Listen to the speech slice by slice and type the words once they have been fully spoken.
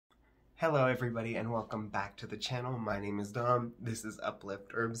Hello everybody and welcome back to the channel. My name is Dom. This is Uplift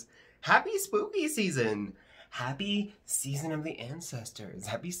Herbs. Happy spooky season! Happy season of the ancestors.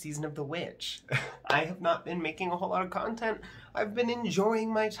 Happy season of the witch. I have not been making a whole lot of content. I've been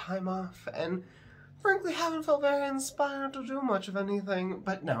enjoying my time off and frankly haven't felt very inspired to do much of anything.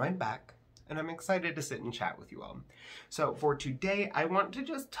 But now I'm back and I'm excited to sit and chat with you all. So for today, I want to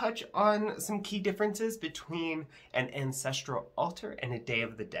just touch on some key differences between an ancestral altar and a Day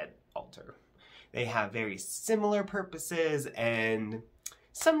of the Dead altar. They have very similar purposes and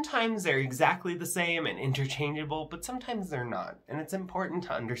sometimes they're exactly the same and interchangeable, but sometimes they're not, and it's important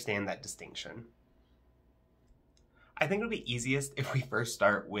to understand that distinction. I think it'll be easiest if we first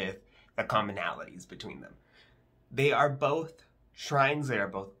start with the commonalities between them. They are both shrines, they are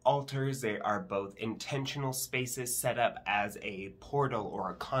both altars, they are both intentional spaces set up as a portal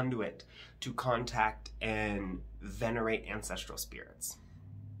or a conduit to contact and venerate ancestral spirits.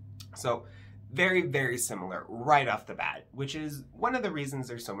 So very, very similar right off the bat, which is one of the reasons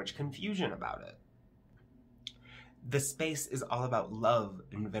there's so much confusion about it. The space is all about love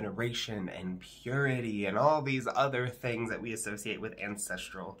and veneration and purity and all these other things that we associate with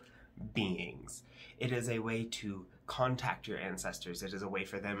ancestral beings. It is a way to contact your ancestors. It is a way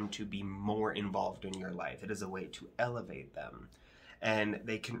for them to be more involved in your life. It is a way to elevate them. And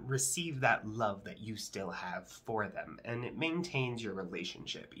they can receive that love that you still have for them. And it maintains your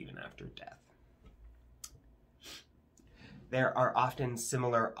relationship even after death. There are often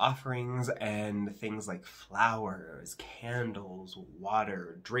similar offerings and things like flowers, candles,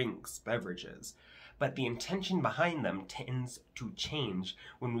 water, drinks, beverages. But the intention behind them tends to change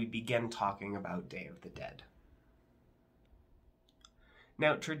when we begin talking about Day of the Dead.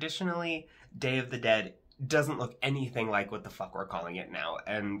 Now, traditionally, Day of the Dead doesn't look anything like what the fuck we're calling it now,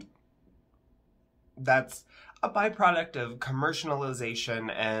 and that's a byproduct of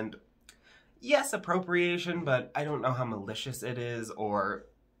commercialization and, yes, appropriation, but I don't know how malicious it is or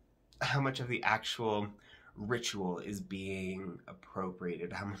how much of the actual ritual is being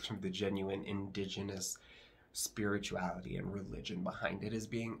appropriated, how much of the genuine indigenous spirituality and religion behind it is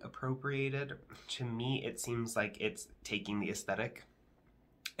being appropriated. To me, it seems like it's taking the aesthetic,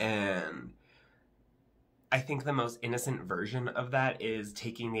 and I think the most innocent version of that is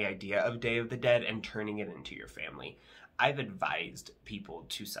taking the idea of Day of the Dead and turning it into your family. I've advised people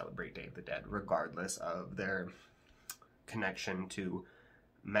to celebrate Day of the Dead regardless of their connection to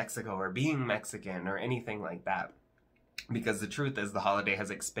Mexico or being Mexican or anything like that. Because the truth is the holiday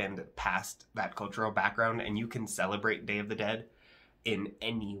has expanded past that cultural background and you can celebrate Day of the Dead in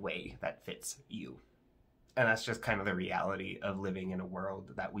any way that fits you. And that's just kind of the reality of living in a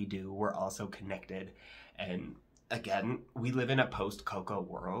world that we do. We're also connected. And again, we live in a post-Coco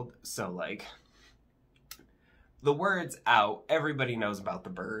world. So like, the word's out. Everybody knows about the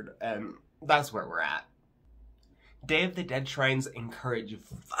bird. And that's where we're at. Day of the Dead shrines encourage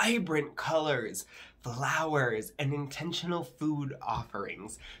vibrant colors, flowers, and intentional food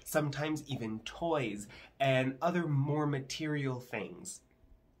offerings. Sometimes even toys and other more material things.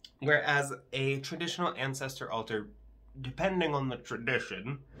 Whereas a traditional ancestor altar, depending on the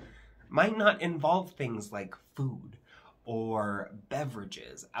tradition, might not involve things like food or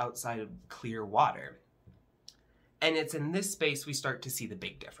beverages outside of clear water. And it's in this space we start to see the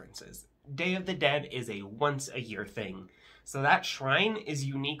big differences. Day of the Dead is a once-a-year thing. So that shrine is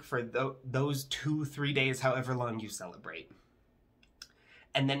unique for those 2-3 days, however long you celebrate.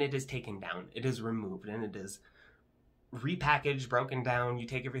 And then it is taken down, it is removed, and it is repackaged, broken down, you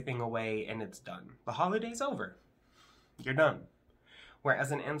take everything away, and it's done. The holiday's over. You're done.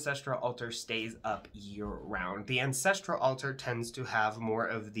 Whereas an ancestral altar stays up year-round. The ancestral altar tends to have more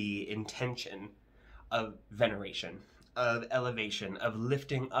of the intention of veneration, of elevation, of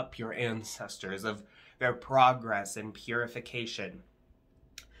lifting up your ancestors, of their progress and purification.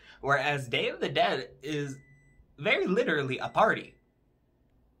 Whereas Day of the Dead is very literally a party.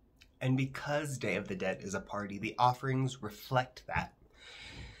 And because Day of the Dead is a party, the offerings reflect that.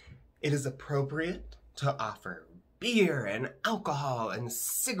 It is appropriate to offer beer and alcohol and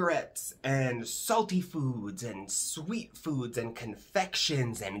cigarettes and salty foods and sweet foods and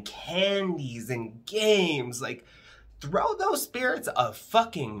confections and candies and games. Like, throw those spirits a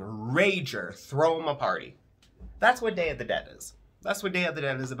fucking rager. Throw them a party. That's what Day of the Dead is. That's what Day of the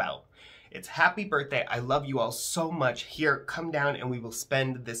Dead is about. It's happy birthday. I love you all so much. Here, come down and we will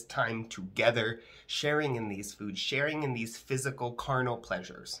spend this time together, sharing in these foods, sharing in these physical, carnal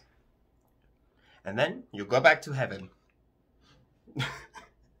pleasures. And then you'll go back to heaven.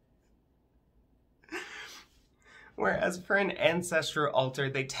 Whereas for an ancestral altar,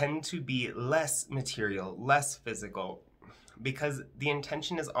 they tend to be less material, less physical, because the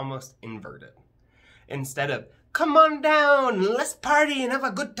intention is almost inverted. Instead of, come on down, let's party and have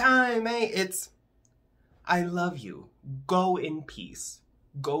a good time, eh? It's, I love you. Go in peace.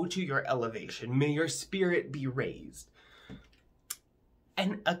 Go to your elevation. May your spirit be raised.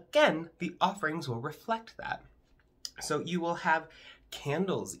 And again, the offerings will reflect that. So you will have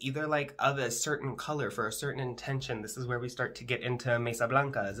candles, either like of a certain color for a certain intention. This is where we start to get into mesa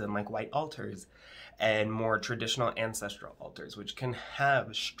blancas and like white altars and more traditional ancestral altars, which can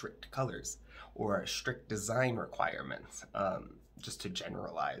have strict colors or strict design requirements, just to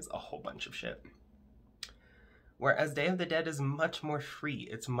generalize a whole bunch of shit. Whereas Day of the Dead is much more free.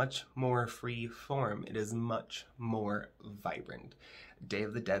 It's much more free form. It is much more vibrant. Day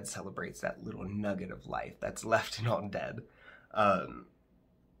of the Dead celebrates that little nugget of life that's left in all dead.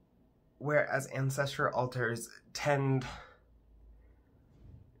 Whereas ancestral altars tend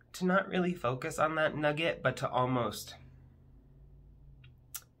to not really focus on that nugget, but to almost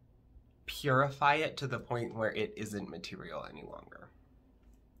purify it to the point where it isn't material any longer.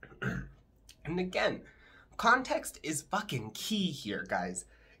 And again, context is fucking key here, guys.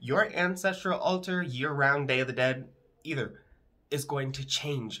 Your ancestral altar year-round Day of the Dead either is going to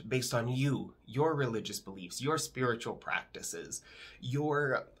change based on you, your religious beliefs, your spiritual practices,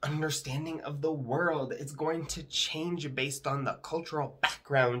 your understanding of the world. It's going to change based on the cultural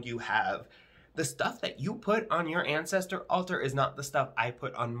background you have. The stuff that you put on your ancestor altar is not the stuff I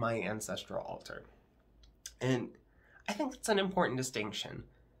put on my ancestral altar. And I think that's an important distinction.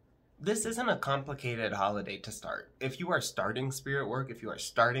 This isn't a complicated holiday to start. If you are starting spirit work, if you are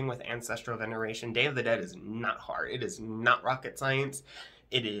starting with ancestral veneration, Day of the Dead is not hard. It is not rocket science.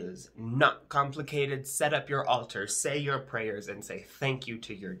 It is not complicated. Set up your altar, say your prayers, and say thank you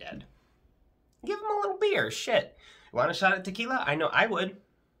to your dead. Give them a little beer, shit. You want a shot at tequila? I know I would.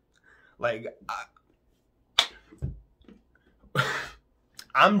 Like,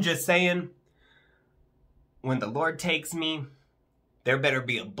 I'm just saying, when the Lord takes me, there better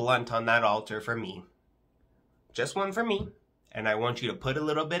be a blunt on that altar for me. Just one for me. And I want you to put a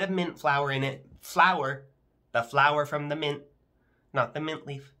little bit of mint flour in it. Flour. The flour from the mint. Not the mint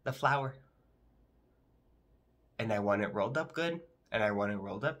leaf. The flour. And I want it rolled up good. And I want it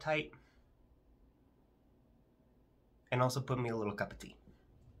rolled up tight. And also put me a little cup of tea.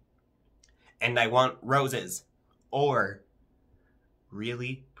 And I want roses. Or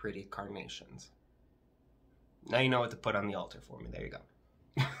really pretty carnations. Now you know what to put on the altar for me. There you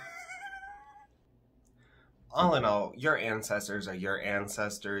go. All in all, your ancestors are your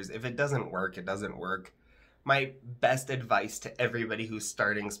ancestors. If it doesn't work, it doesn't work. My best advice to everybody who's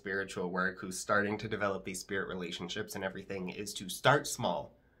starting spiritual work, who's starting to develop these spirit relationships and everything, is to start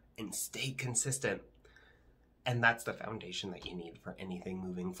small and stay consistent. And that's the foundation that you need for anything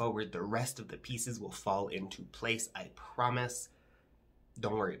moving forward. The rest of the pieces will fall into place, I promise.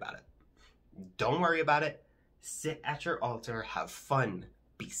 Don't worry about it. Don't worry about it. Sit at your altar, have fun,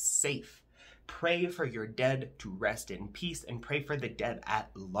 be safe. Pray for your dead to rest in peace, and pray for the dead at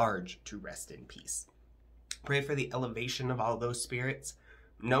large to rest in peace. Pray for the elevation of all those spirits,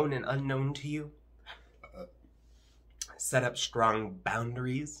 known and unknown to you. Set up strong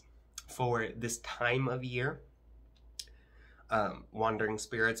boundaries for this time of year. Wandering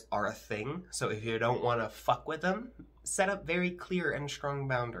spirits are a thing, so if you don't want to fuck with them, set up very clear and strong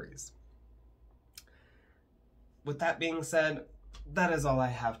boundaries. With that being said, that is all I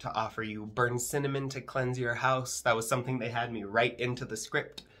have to offer you. Burn cinnamon to cleanse your house. That was something they had me write into the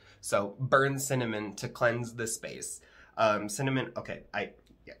script. So burn cinnamon to cleanse the space. Cinnamon, okay,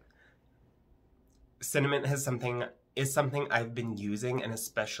 Cinnamon is something I've been using, and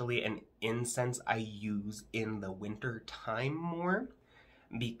especially an incense I use in the winter time more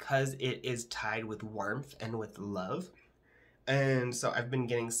because it is tied with warmth and with love. And so I've been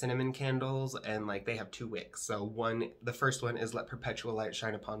getting cinnamon candles, and like they have 2 wicks. So the first one is let perpetual light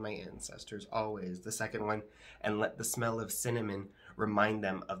shine upon my ancestors always. The second one, and let the smell of cinnamon remind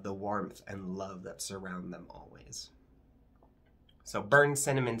them of the warmth and love that surround them always. So burn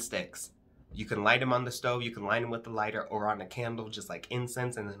cinnamon sticks. You can light them on the stove, you can light them with the lighter or on a candle, just like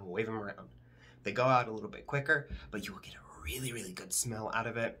incense, and then wave them around. They go out a little bit quicker, but you will get a really, really good smell out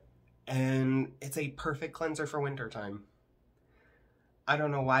of it. And it's a perfect cleanser for wintertime. I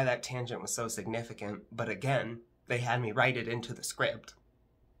don't know why that tangent was so significant, but again, they had me write it into the script.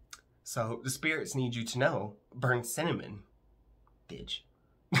 So the spirits need you to know, burn cinnamon, bitch.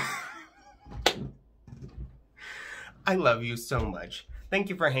 I love you so much. Thank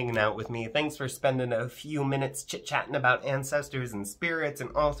you for hanging out with me. Thanks for spending a few minutes chit-chatting about ancestors and spirits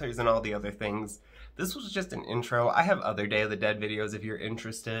and altars and all the other things. This was just an intro. I have other Day of the Dead videos if you're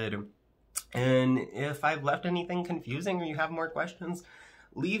interested. And if I've left anything confusing or you have more questions,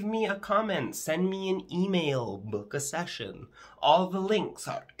 leave me a comment, send me an email, book a session. All the links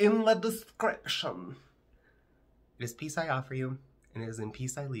are in the description. It is peace I offer you, and it is in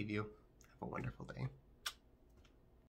peace I leave you. Have a wonderful day.